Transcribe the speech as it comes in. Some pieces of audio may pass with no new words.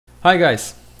Hi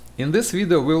guys, in this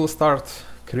video we will start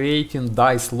creating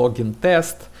dice login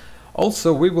test.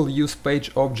 Also we will use page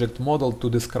object model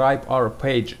to describe our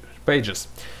pages.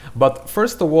 But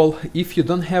first of all, if you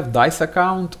don't have dice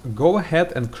account, go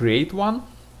ahead and create one.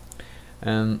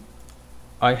 And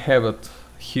I have it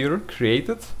here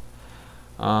created.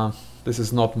 This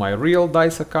is not my real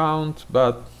dice account,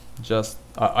 but just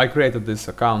I created this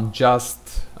account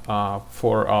just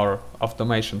for our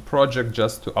automation project,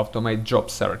 just to automate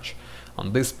job search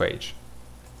on this page.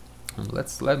 And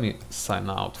let me sign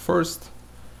out first.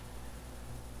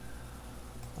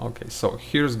 Okay, so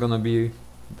here's gonna be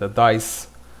the dice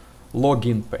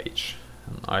login page,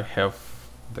 and I have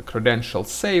the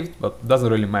credentials saved, but doesn't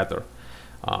really matter.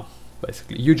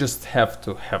 Basically, you just have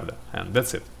to have them, and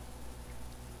that's it.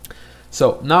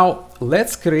 So now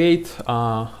let's create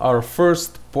our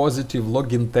first positive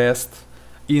login test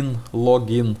in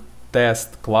login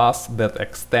test class that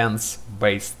extends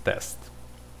base test.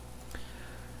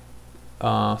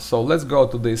 So let's go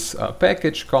to this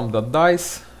package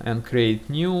com.dice and create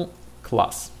new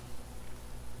class.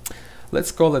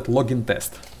 Let's call it login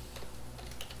test.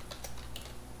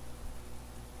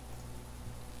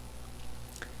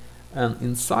 And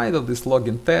inside of this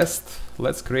login test,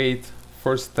 let's create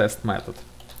first test method.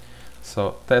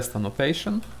 So test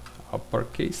annotation,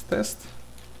 uppercase test,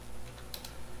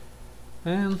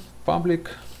 and public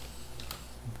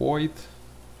void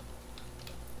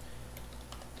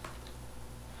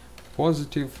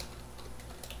positive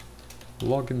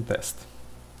login test.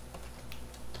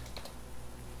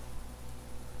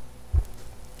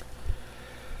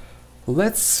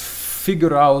 Let's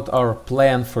figure out our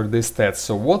plan for this test.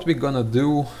 So what we're gonna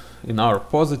do in our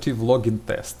positive login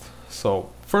test.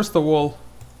 So first of all,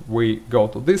 we go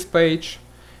to this page,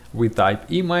 we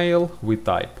type email, we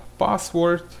type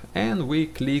password, and we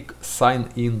click sign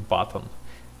in button.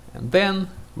 And then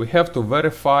we have to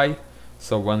verify.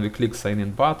 So when we click sign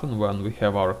in button, when we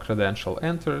have our credential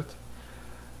entered,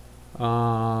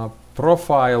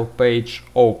 profile page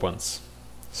opens.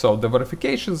 So the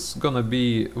verification is gonna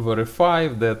be verify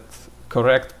that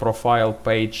correct profile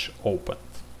page opened.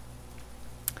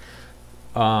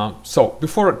 So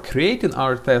before creating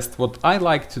our test, what I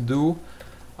like to do,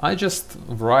 I just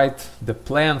write the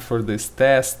plan for this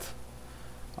test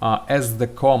as the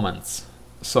comments.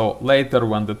 So later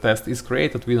when the test is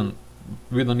created,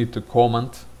 we don't need to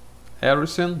comment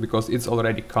everything because it's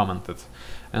already commented.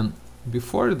 And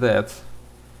before that,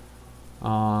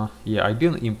 yeah, I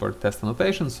didn't import test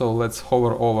annotation, so let's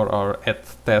hover over our add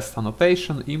test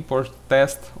annotation, import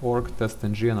test org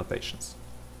TestNG annotations.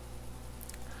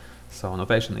 So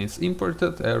annotation is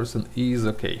imported, everything is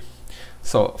okay.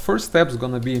 So first step is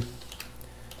gonna be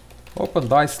open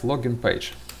dice login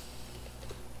page.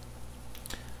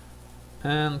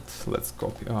 And let's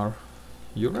copy our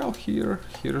URL here.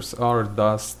 Here's our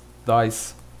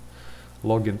dice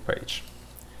login page.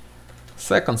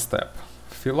 Second step,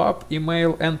 fill up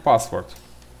email and password.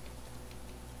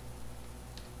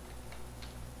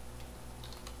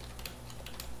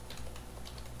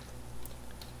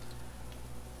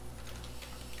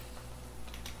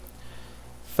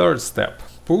 Third step,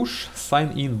 push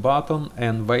sign in button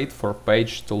and wait for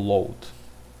page to load.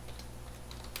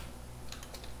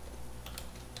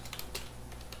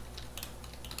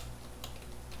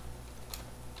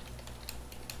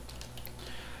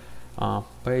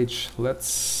 Page,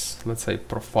 let's say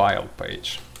profile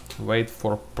page. Wait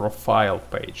for profile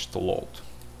page to load.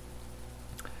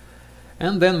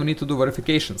 And then we need to do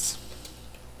verifications.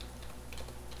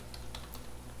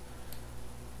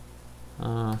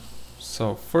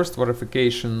 So first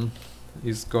verification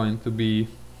is going to be,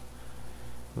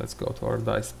 let's go to our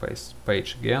dice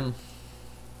page again.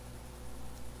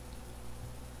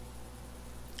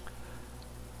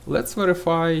 Let's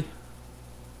verify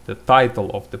the title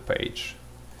of the page.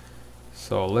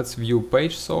 So let's view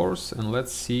page source and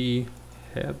let's see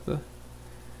head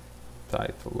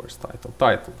title. Where's title?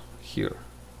 Title here.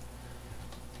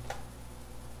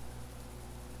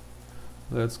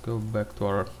 Let's go back to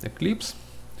our Eclipse.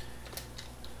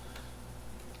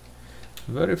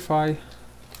 Verify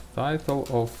title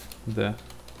of the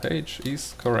page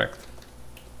is correct.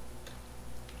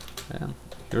 And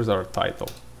here's our title.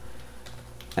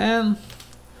 And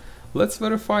let's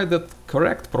verify that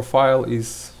correct profile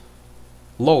is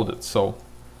loaded. So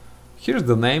here's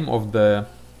the name of the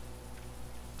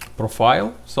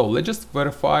profile. So let's just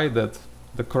verify that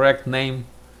the correct name,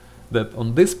 that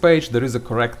on this page there is a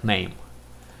correct name.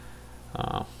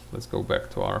 Let's go back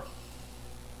to our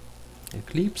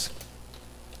Eclipse.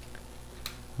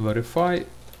 Verify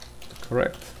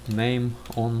correct name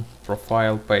on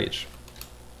profile page.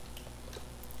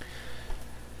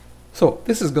 So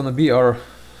this is gonna be our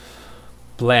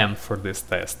plan for this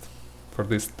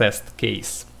test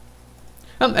case.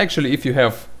 And actually, if you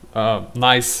have a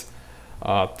nice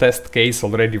test case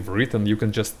already written, you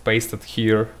can just paste it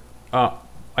here.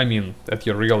 I mean, at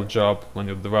your real job when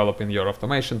you're developing your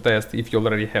automation test, if you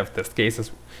already have test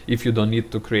cases, if you don't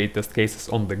need to create test cases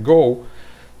on the go,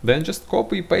 then just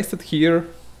copy, paste it here,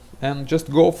 and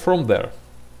just go from there.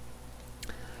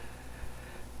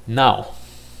 Now,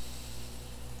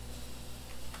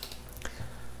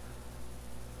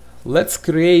 let's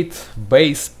create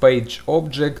base page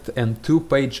object and two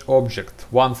page object,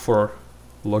 one for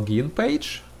login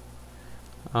page,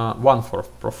 one for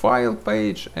profile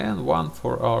page, and one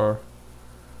for our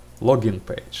login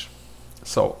page.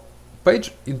 So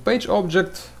in page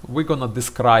object we're gonna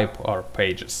describe our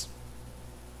pages.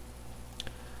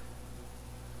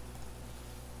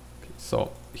 Okay,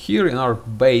 so here in our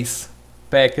base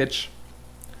package,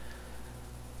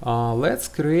 let's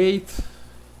create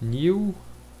new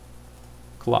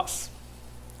class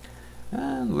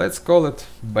and let's call it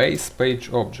base page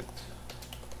object.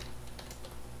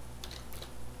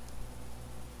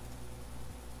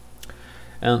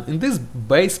 And in this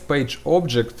base page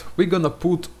object, we're gonna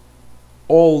put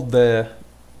all the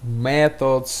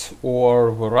methods or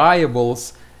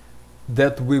variables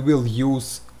that we will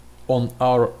use on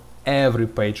our every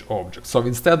page object. So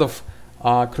instead of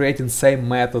creating same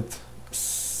methods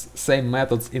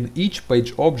in each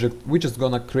page object, we're just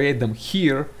gonna create them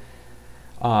here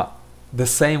the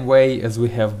same way as we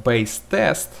have base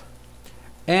test,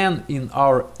 and in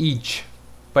our each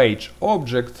page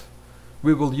object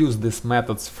we will use these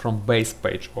methods from base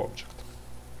page object.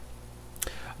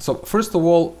 So first of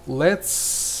all,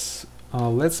 let's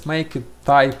make it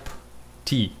type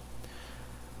T.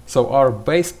 So our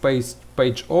base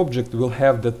page object will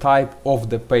have the type of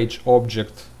the page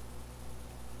object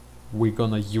we're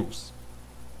gonna use.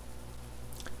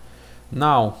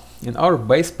 Now, in our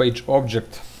base page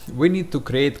object, we need to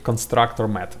create constructor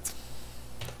method.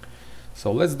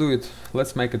 So let's do it.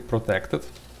 Let's make it protected.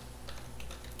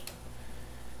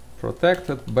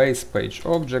 Protected base page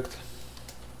object.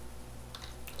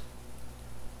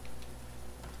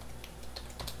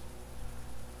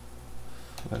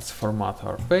 Let's format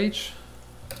our page.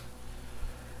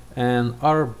 And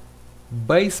our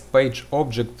base page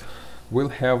object will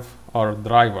have our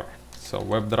driver. So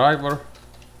Webdriver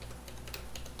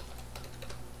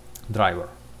driver.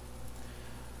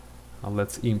 Now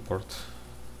let's import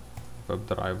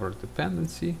Webdriver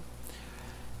dependency.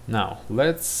 Now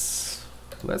let's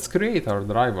create our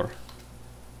driver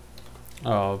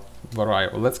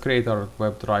variable. Let's create our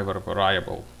Webdriver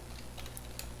variable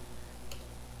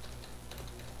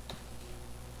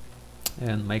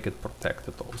and make it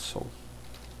protected also.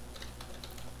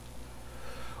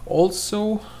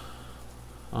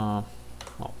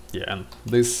 And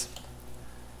this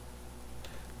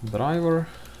driver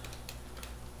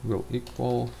will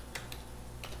equal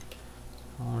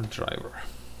our driver,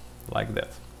 like that.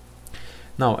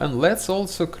 Now, and let's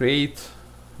also create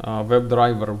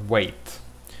Webdriver weight.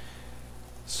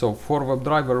 So for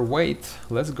Webdriver weight,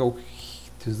 let's go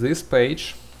to this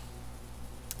page,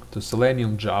 to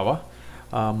Selenium Java,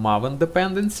 Maven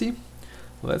dependency.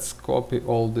 Let's copy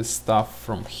all this stuff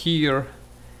from here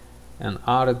and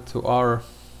add it to our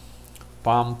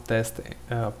POM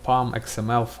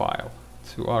XML file,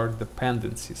 to our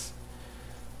dependencies.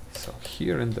 So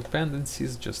here in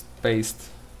dependencies, just paste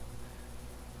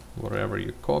wherever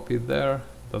you copied there.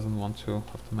 Doesn't want to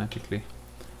automatically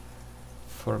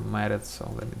format it,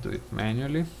 so let me do it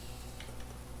manually.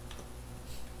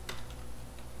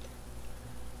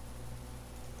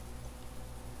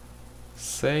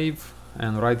 Save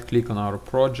and right click on our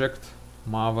project,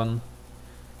 Maven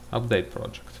update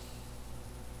project.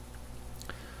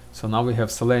 So now we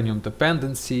have Selenium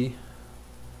dependency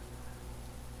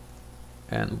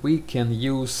and we can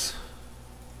use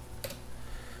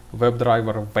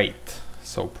Webdriver weight.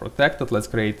 So protected, let's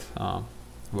create a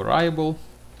variable.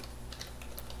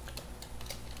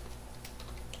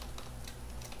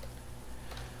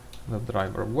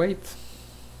 Webdriver weight.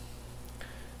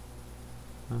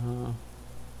 Oh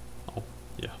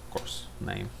yeah, of course,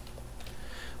 name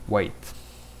weight.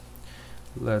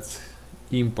 Let's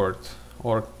import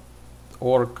org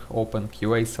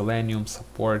OpenQA Selenium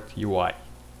support UI.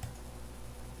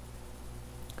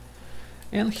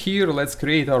 And here let's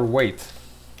create our weight.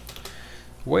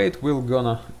 Weight will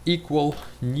gonna equal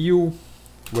new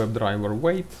Webdriver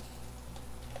weight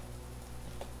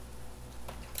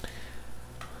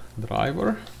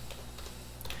driver.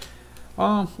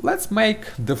 Let's make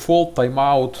default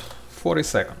timeout 40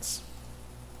 seconds.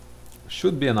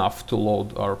 Should be enough to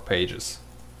load our pages.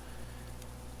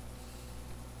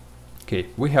 Okay,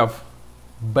 we have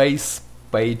base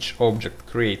page object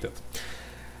created.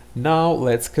 Now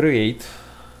let's create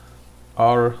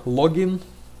our login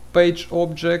page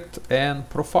object and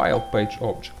profile page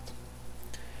object.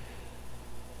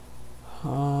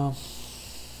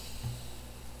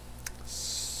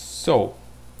 So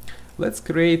let's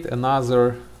create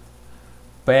another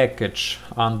package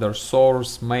under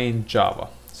source main Java.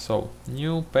 So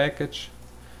new package,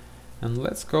 and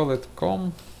let's call it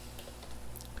com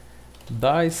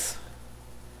dice.pages.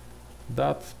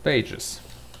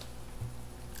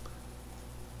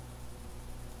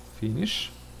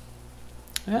 Finish.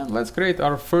 And let's create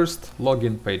our first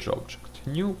login page object.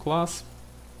 New class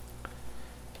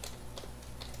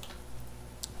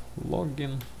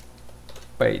login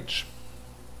page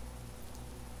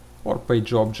or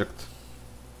page object.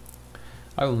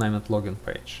 I will name it login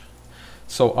page.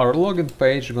 So our login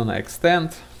page gonna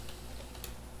extend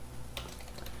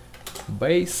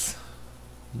base,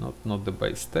 not the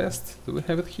base test. Do we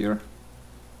have it here?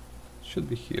 Should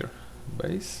be here.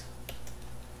 Base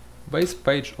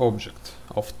page object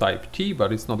of type T,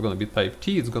 but it's not gonna be type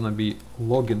T, it's gonna be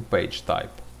login page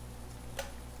type.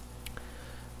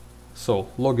 So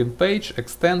login page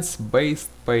extends base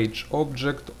page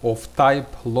object of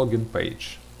type login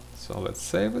page. So let's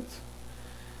save it.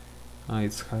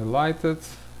 It's highlighted.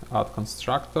 Add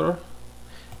constructor.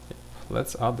 Yep.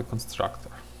 Let's add the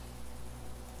constructor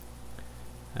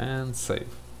and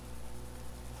save.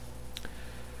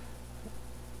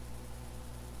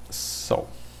 So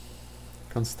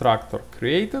constructor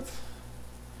created,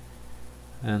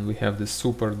 and we have this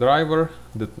super driver.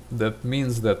 That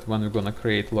means that when we're gonna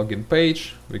create login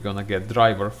page, we're gonna get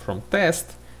driver from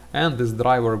test, and this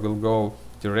driver will go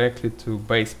directly to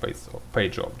base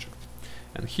page object.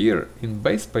 And here in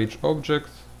base page object,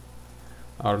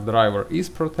 our driver is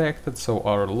protected, so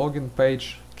our login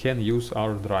page can use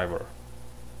our driver.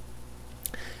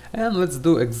 And let's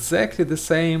do exactly the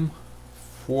same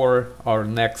for our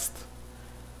next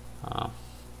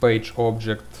page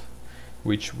object,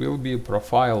 which will be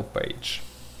profile page.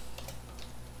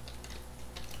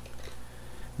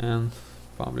 And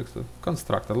public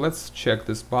constructor. Let's check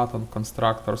this button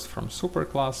constructors from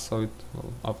superclass, so it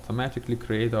will automatically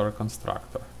create our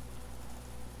constructor.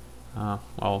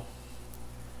 Well,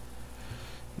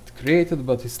 it created,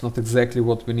 but it's not exactly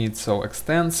what we need, so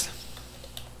extends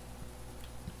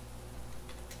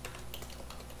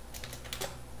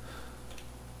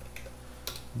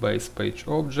base page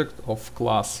object of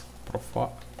class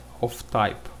profile of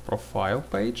type profile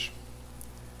page.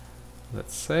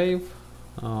 Let's save.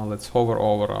 Let's hover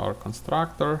over our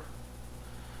constructor.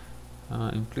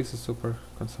 Implicit super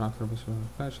constructor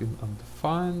page is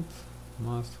undefined.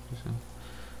 Must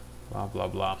blah blah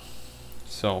blah.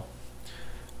 So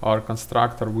our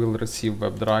constructor will receive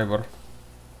Webdriver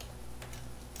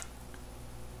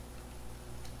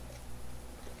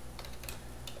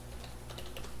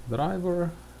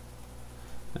driver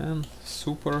and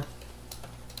super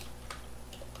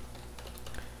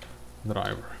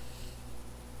driver.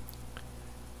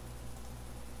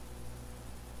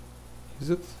 Is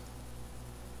it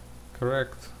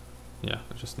correct? Yeah,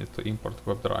 I just need to import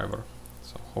Webdriver.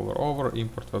 So hover over,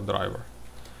 import Webdriver.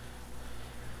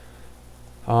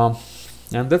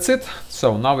 And that's it.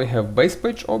 So now we have base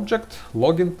page object,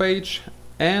 login page,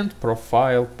 and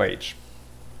profile page.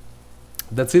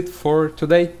 That's it for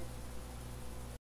today.